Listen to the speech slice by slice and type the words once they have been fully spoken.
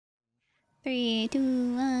3, 2,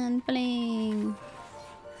 1, bling.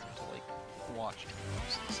 To like watch.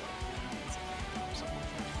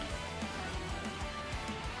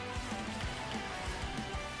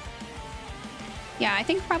 Yeah, I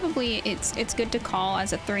think probably it's good to call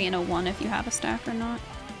as a 3 and a 1 if you have a stack or not.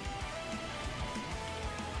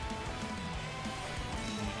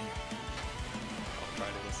 I'll try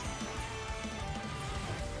to listen.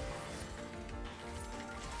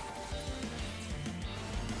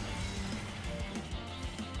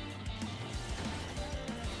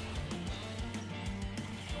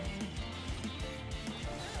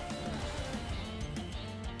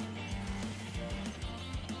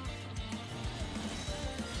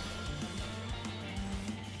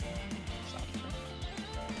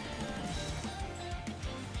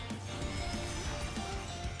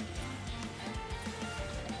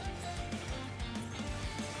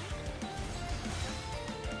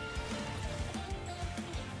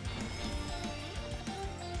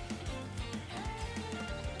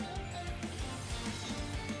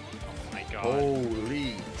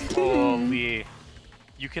 Holy. Holy.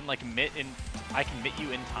 You can like I can mitt you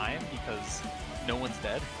in time because no one's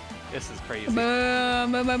dead. This is crazy.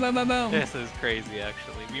 Boom, boom, boom, boom, boom, boom. This is crazy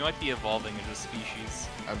actually. We might be evolving as a species.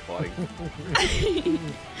 I'm plotting.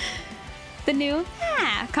 The new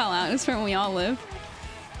call out is from We All Live.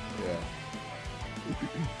 Yeah.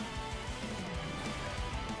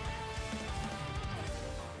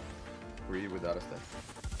 3 without a stack.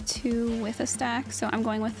 2 with a stack, so I'm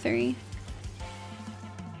going with 3.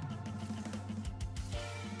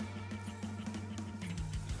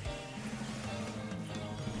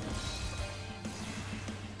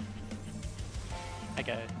 Hi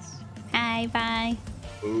guys. Hi, bye.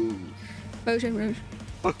 Ooh. Motion rouge.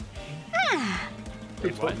 Wait,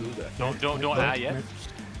 what? Don't do that. Don't yet.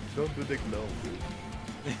 Don't do the gnome,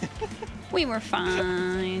 dude. We were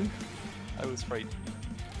fine. I was frightened.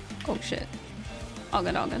 Oh shit. All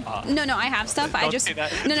good, all good. No, I have stuff. I Don't just say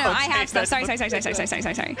that. no, Don't I say have stuff.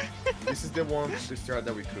 that. Sorry. This is the one, the strat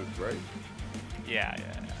that we cooked, right? Yeah.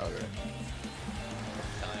 Okay.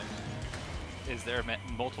 Is there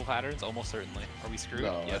multiple patterns? Almost certainly. Are we screwed?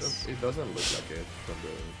 No, Yes. it doesn't look like it from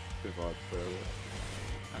the pivot forever.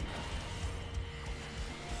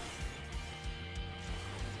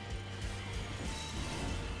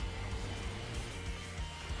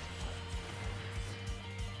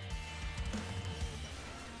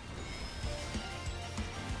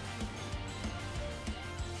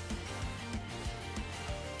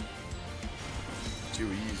 Too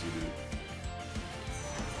easy, dude.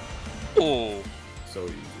 Oh. So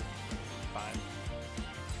easy. Fine.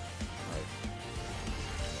 Nice.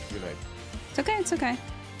 Good night. It's okay.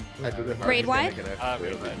 I do the Raid wide? Raid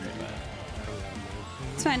wide.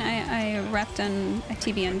 It's fine. I repped an a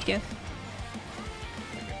TBN GIF.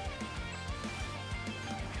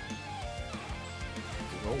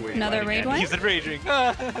 No way. Another raid one? He's enraging.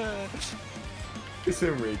 It's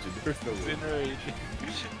enraging. There's no He's way. enraging.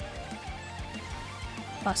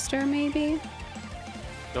 Buster, maybe?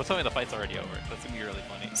 Don't tell me the fight's already over. That's gonna be really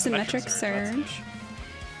funny. Symmetric surge.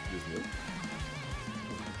 Isn't it?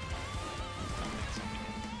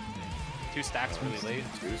 2 stacks really late.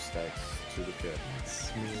 2 stacks to the pit.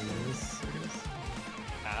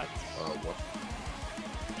 Ads. What?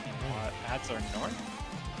 What? Ads are north?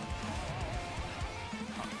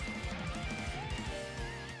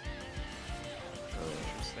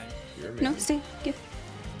 Interesting. Here, No, maybe? stay. Give.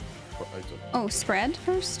 What item? Oh, spread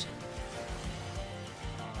first.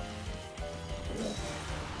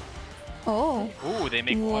 Oh. Ooh, they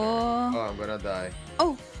make water. Whoa. Oh, I'm gonna die.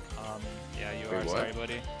 Oh. Yeah, you Wait, are. what? Sorry,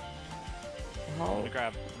 buddy. I'm gonna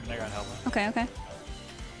grab and help him. Okay.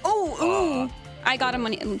 Oh, ooh. I got him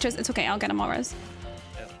when it's okay. I'll get him all res.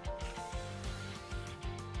 Yeah.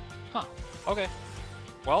 Huh. Okay.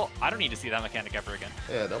 Well, I don't need to see that mechanic ever again.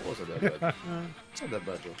 Yeah, that wasn't that bad. It's not that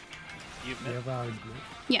bad, though. You admit?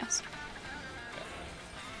 Yes.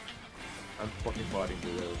 I'm fucking fighting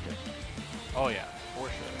the rail, okay? Oh yeah, for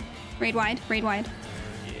sure. Raid wide.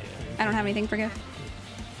 Yeah. I don't have anything for gift.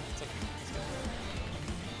 It's okay.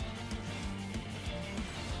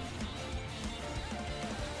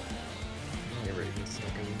 Get ready.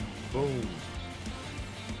 Boom.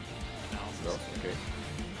 Analysis. No, okay.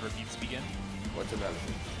 Repeats begin. What's analysis?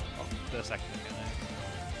 Oh, the second again.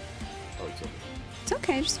 Oh, it's okay. It's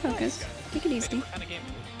okay. Just focus. Take it easy. What kind of game?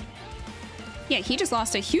 Yeah, he just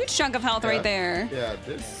lost a huge chunk of health right there. Yeah,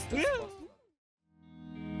 this